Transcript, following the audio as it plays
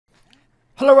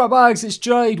Hello right bags, it's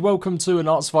Jade. Welcome to an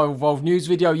Ark Survival Evolved news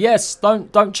video. Yes,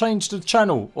 don't change the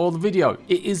channel or the video.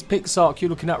 It is Pixark you're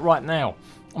looking at right now.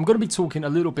 I'm going to be talking a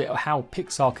little bit of how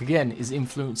Pixark again is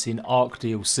influencing ARK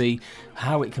DLC,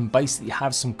 how it can basically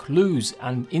have some clues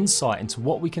and insight into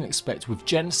what we can expect with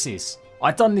Genesis.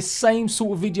 I'd done this same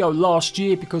sort of video last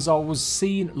year because I was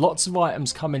seeing lots of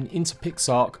items coming into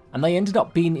Pixark and they ended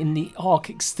up being in the ARK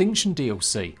Extinction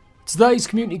DLC. Today's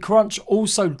Community Crunch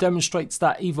also demonstrates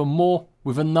that even more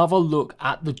with another look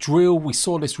at the drill. We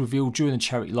saw this revealed during the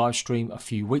charity livestream a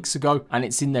few weeks ago and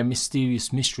it's in their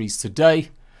Mysterious Mysteries today.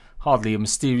 Hardly a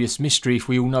mysterious mystery if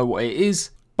we all know what it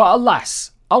is. But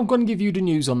alas, I'm going to give you the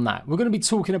news on that. We're going to be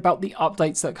talking about the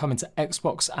updates that come into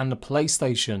Xbox and the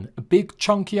PlayStation. A big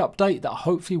chunky update that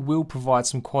hopefully will provide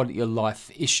some quality of life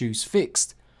issues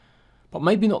fixed. But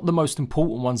maybe not the most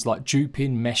important ones like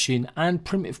duping, meshing and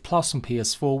Primitive Plus on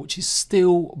PS4, which is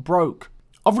still broke.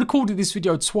 I've recorded this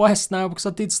video twice now because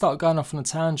I did start going off on a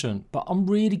tangent, but I'm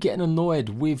really getting annoyed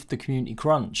with the Community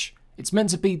Crunch. It's meant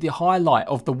to be the highlight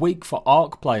of the week for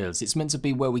ARK players. It's meant to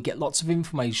be where we get lots of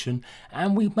information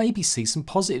and we maybe see some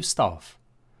positive stuff.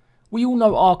 We all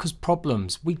know ARK has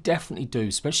problems. We definitely do,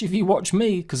 especially if you watch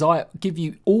me because I give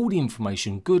you all the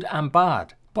information, good and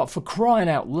bad. But for crying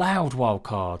out loud,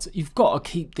 wildcards, you've got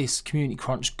to keep this Community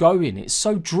Crunch going. It's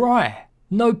so dry.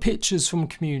 No pictures from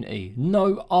community,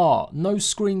 no art, no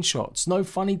screenshots, no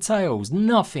funny tales,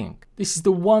 nothing. This is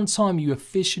the one time you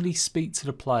officially speak to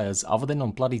the players other than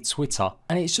on bloody Twitter,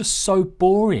 and it's just so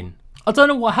boring. I don't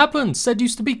know what happened. Zed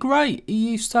used to be great.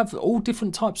 He used to have all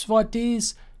different types of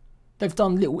ideas. They've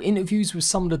done little interviews with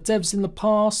some of the devs in the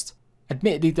past.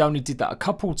 Admittedly, they only did that a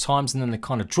couple of times and then they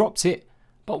kind of dropped it.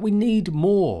 But we need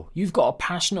more. You've got a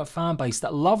passionate fan base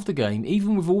that love the game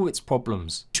even with all its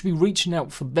problems. You should be reaching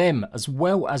out for them as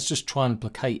well as just trying to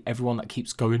placate everyone that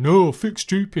keeps going, oh, fix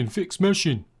duping, fix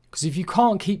meshing. Because if you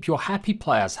can't keep your happy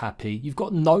players happy, you've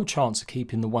got no chance of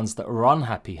keeping the ones that are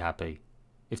unhappy happy.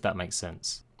 If that makes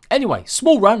sense. Anyway,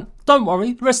 small rant, don't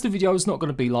worry, the rest of the video is not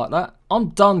going to be like that. I'm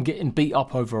done getting beat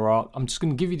up over ARK. I'm just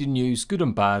going to give you the news, good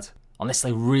and bad, unless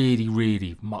they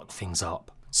really muck things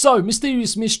up. So,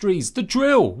 Mysterious Mysteries, the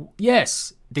drill.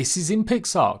 Yes, this is in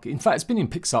Pixark. In fact, it's been in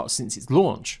Pixark since its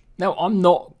launch. Now, I'm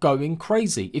not going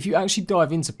crazy. If you actually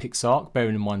dive into Pixark,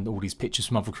 bearing in mind all these pictures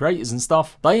from other creators and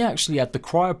stuff, they actually had the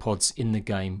cryopods in the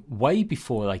game way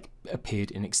before they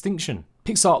appeared in Extinction.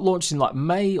 Pixark launched in like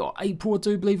May or April, I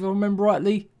do believe, if I remember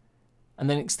rightly. And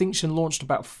then Extinction launched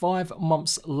about 5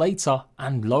 months later,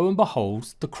 and lo and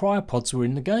behold, the cryopods were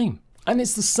in the game. And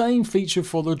it's the same feature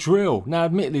for the drill. Now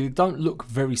admittedly they don't look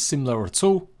very similar at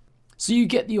all. So you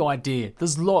get the idea.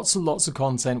 There's lots and lots of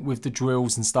content with the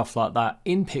drills and stuff like that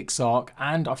in Pixark,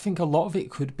 and I think a lot of it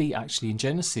could be actually in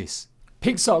Genesis.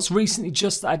 Pixark's recently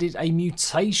just added a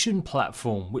mutation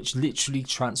platform which literally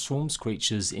transforms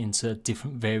creatures into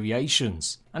different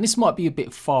variations. And this might be a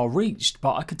bit far reached,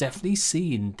 but I could definitely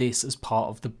see in this as part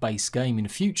of the base game in the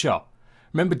future.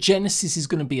 Remember, Genesis is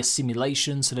going to be a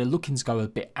simulation, so they're looking to go a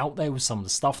bit out there with some of the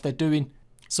stuff they're doing.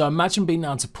 So imagine being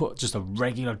able to put just a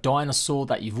regular dinosaur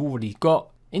that you've already got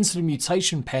into the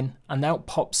mutation pen, and out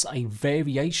pops a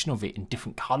variation of it in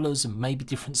different colours and maybe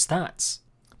different stats.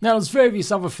 Now there's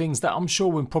various other things that I'm sure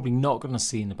we're probably not going to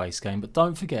see in the base game, but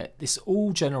don't forget, this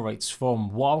all generates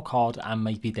from Wildcard and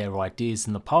maybe their ideas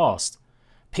in the past.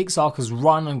 Pixark has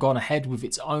run and gone ahead with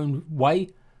its own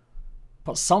way,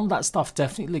 but some of that stuff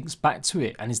definitely links back to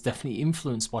it and is definitely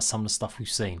influenced by some of the stuff we've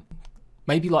seen.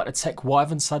 Maybe like the Tech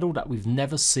Wyvern saddle that we've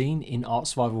never seen in Ark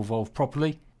Survival Evolved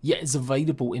properly, yet is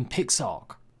available in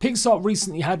Pixark. Pixark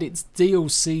recently had its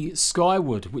DLC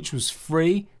Skyward, which was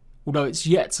free, although it's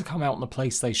yet to come out on the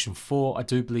PlayStation 4. I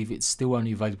do believe it's still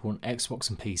only available on Xbox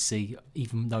and PC,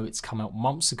 even though it's come out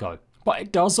months ago. But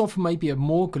it does offer maybe a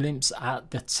more glimpse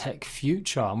at the tech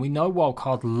future, and we know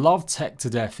Wildcard love tech to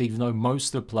death even though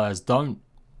most of the players don't.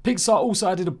 Pixar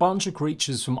also added a bunch of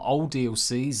creatures from old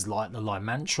DLCs like the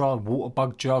Lymantra, Water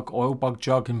Bug Jug, Oil Bug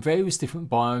Jug and various different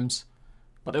biomes,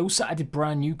 but they also added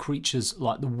brand new creatures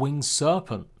like the Winged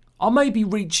Serpent. I may be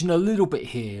reaching a little bit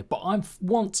here, but I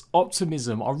want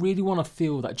optimism. I really want to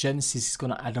feel that Genesis is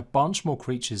going to add a bunch more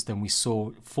creatures than we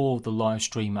saw for the live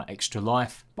stream at Extra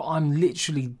Life. But I'm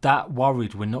literally that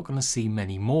worried we're not going to see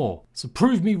many more. So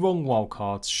prove me wrong,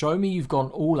 Wildcards. Show me you've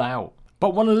gone all out.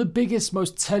 But one of the biggest,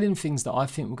 most telling things that I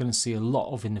think we're going to see a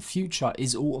lot of in the future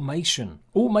is automation.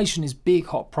 Automation is big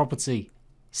hot property.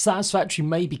 Satisfactory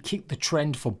maybe kicked the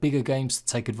trend for bigger games to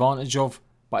take advantage of,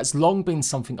 but it's long been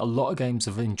something a lot of games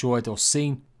have enjoyed or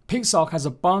seen. Pixark has a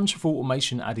bunch of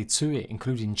automation added to it,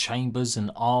 including chambers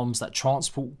and arms that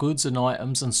transport goods and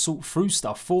items and sort through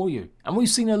stuff for you. And we've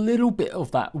seen a little bit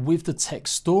of that with the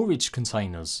text storage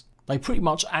containers. They pretty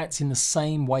much act in the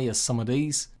same way as some of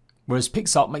these, whereas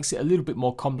Pixark makes it a little bit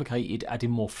more complicated,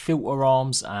 adding more filter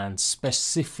arms and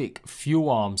specific fuel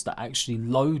arms that actually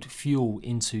load fuel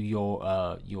into your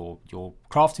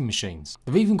crafting machines.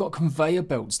 They've even got conveyor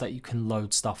belts that you can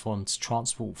load stuff on to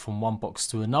transport from one box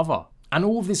to another. And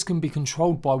all of this can be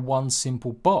controlled by one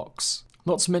simple box.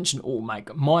 Not to mention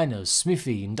automatic miners,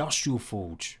 smithy, industrial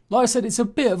forge. Like I said, it's a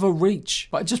bit of a reach,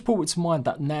 but it just brought it to mind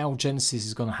that now Genesis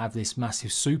is going to have this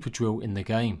massive super drill in the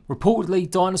game. Reportedly,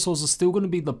 dinosaurs are still going to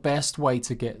be the best way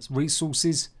to get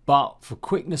resources, but for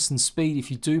quickness and speed,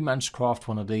 if you do manage to craft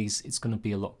one of these, it's going to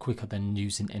be a lot quicker than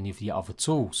using any of the other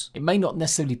tools. It may not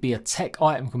necessarily be a tech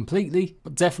item completely,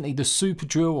 but definitely the super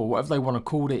drill, or whatever they want to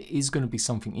call it, is going to be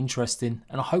something interesting,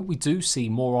 and I hope we do see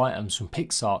more items from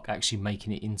Pixark actually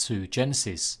making it into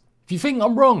Genesis. If you think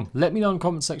I'm wrong, let me know in the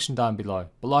comment section down below.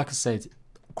 But like I said,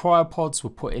 cryopods were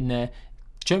put in there.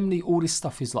 Generally, all this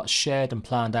stuff is like shared and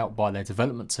planned out by their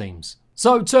development teams.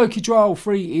 So Turkey Trial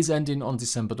 3 is ending on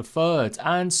December the 3rd,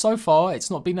 and so far it's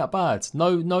not been that bad.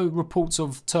 No reports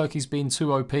of turkeys being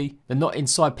too OP. They're not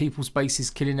inside people's bases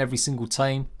killing every single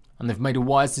tame, and they've made a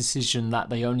wise decision that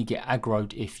they only get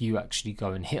aggroed if you actually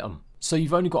go and hit them. So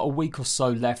you've only got a week or so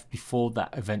left before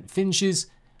that event finishes.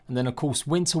 And then of course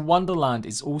Winter Wonderland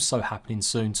is also happening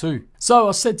soon too. So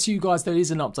I said to you guys there is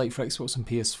an update for Xbox and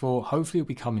PS4. Hopefully it'll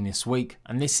be coming this week.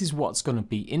 And this is what's going to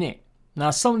be in it. Now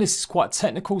some of this is quite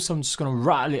technical, so I'm just going to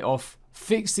rattle it off.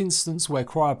 Fixed instance where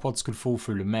cryopods could fall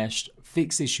through the mesh.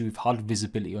 Fixed issue with HUD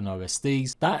visibility on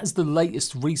OSDs. That is the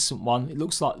latest recent one. It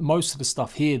looks like most of the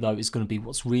stuff here though is going to be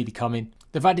what's really coming.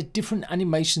 They've added different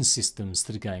animation systems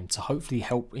to the game to hopefully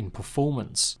help in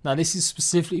performance. Now this is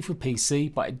specifically for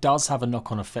PC, but it does have a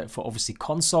knock-on effect for obviously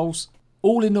consoles.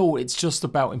 All in all, it's just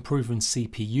about improving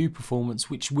CPU performance,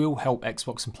 which will help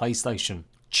Xbox and PlayStation.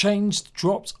 Changed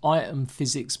dropped item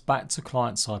physics back to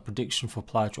client-side prediction for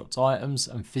player dropped items,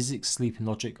 and physics sleeping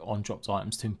logic on dropped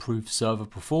items to improve server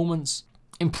performance.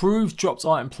 Improved dropped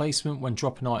item placement when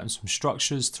dropping items from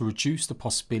structures to reduce the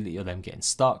possibility of them getting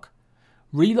stuck.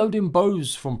 Reloading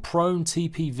bows from prone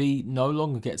TPV no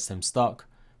longer gets them stuck.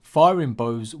 Firing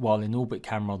bows while in orbit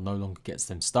camera no longer gets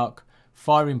them stuck.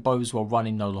 Firing bows while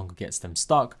running no longer gets them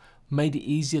stuck. Made it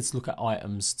easier to look at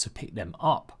items to pick them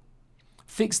up.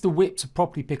 Fixed the whip to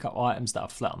properly pick up items that are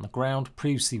flat on the ground.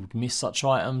 Previously would miss such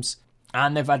items.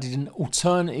 And they've added an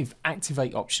alternative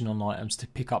activate option on items to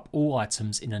pick up all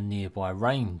items in a nearby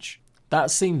range. That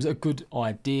seems a good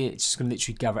idea. It's just going to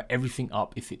literally gather everything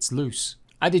up if it's loose.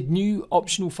 Added new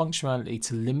optional functionality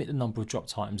to limit the number of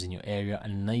dropped items in your area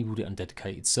and enabled it on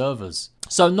dedicated servers.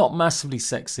 So not massively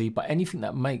sexy, but anything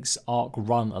that makes ARK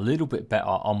run a little bit better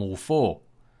I'm all for.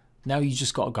 Now you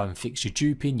just got to go and fix your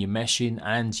duping, your meshing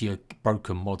and your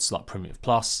broken mods like Primitive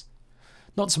Plus.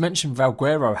 Not to mention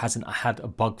Valguero hasn't had a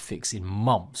bug fix in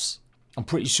months. I'm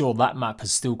pretty sure that map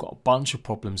has still got a bunch of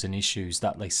problems and issues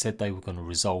that they said they were going to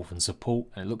resolve and support,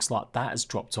 and it looks like that has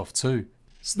dropped off too.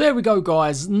 So there we go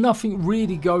guys, nothing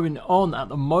really going on at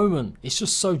the moment, it's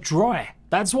just so dry.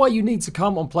 That's why you need to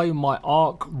come and play with my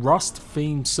ARK Rust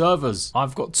themed servers.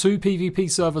 I've got 2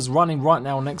 PvP servers running right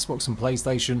now on Xbox and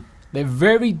PlayStation. They're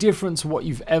very different to what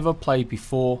you've ever played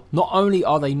before. Not only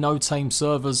are they no tame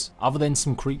servers, other than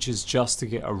some creatures just to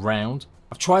get around,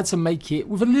 I've tried to make it,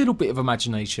 with a little bit of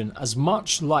imagination, as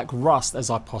much like Rust as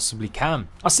I possibly can.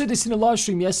 I said this in a live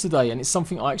stream yesterday, and it's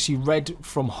something I actually read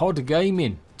from HOD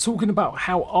Gaming, talking about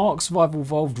how ARK Survival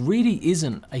Evolved really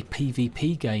isn't a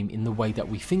PvP game in the way that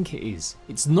we think it is.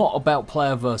 It's not about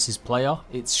player versus player,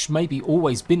 it's maybe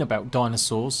always been about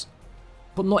dinosaurs,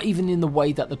 but not even in the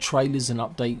way that the trailers and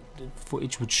update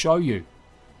footage would show you.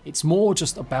 It's more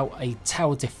just about a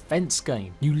tower defense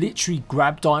game. You literally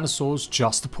grab dinosaurs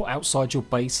just to put outside your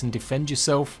base and defend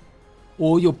yourself,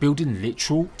 or you're building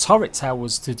literal turret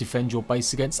towers to defend your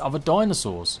base against other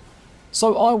dinosaurs.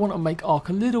 So I want to make ARK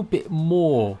a little bit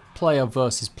more player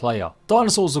versus player.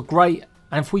 Dinosaurs are great,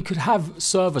 and if we could have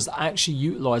servers that actually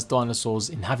utilise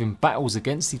dinosaurs in having battles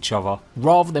against each other,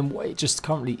 rather than what it just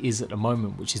currently is at the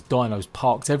moment, which is dinos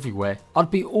parked everywhere,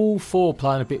 I'd be all for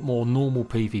playing a bit more normal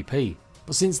PvP.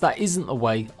 But since that isn't the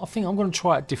way, I think I'm going to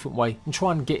try it a different way and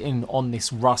try and get in on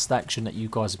this Rust action that you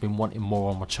guys have been wanting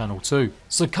more on my channel too.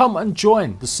 So come and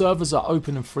join. The servers are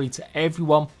open and free to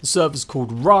everyone. The server's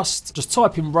called Rust. Just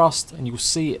type in Rust and you'll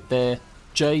see it there.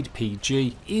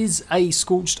 JADE-PG is a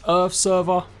Scorched Earth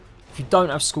server. If you don't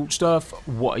have Scorched Earth,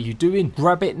 what are you doing?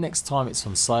 Grab it next time it's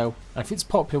on sale. And if it's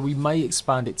popular, we may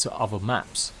expand it to other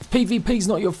maps. If PvP is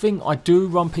not your thing, I do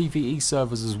run PvE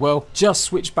servers as well. Just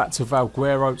switch back to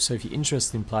Valguero, so if you're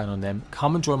interested in playing on them,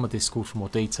 come and join my Discord for more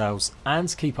details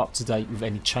and keep up to date with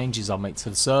any changes I make to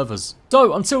the servers.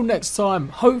 So until next time,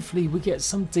 hopefully we get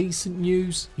some decent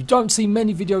news. You don't see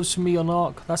many videos from me on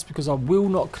ARK, that's because I will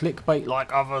not clickbait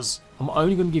like others. I'm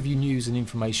only going to give you news and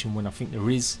information when I think there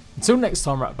is. Until next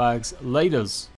time, ratbags, laters.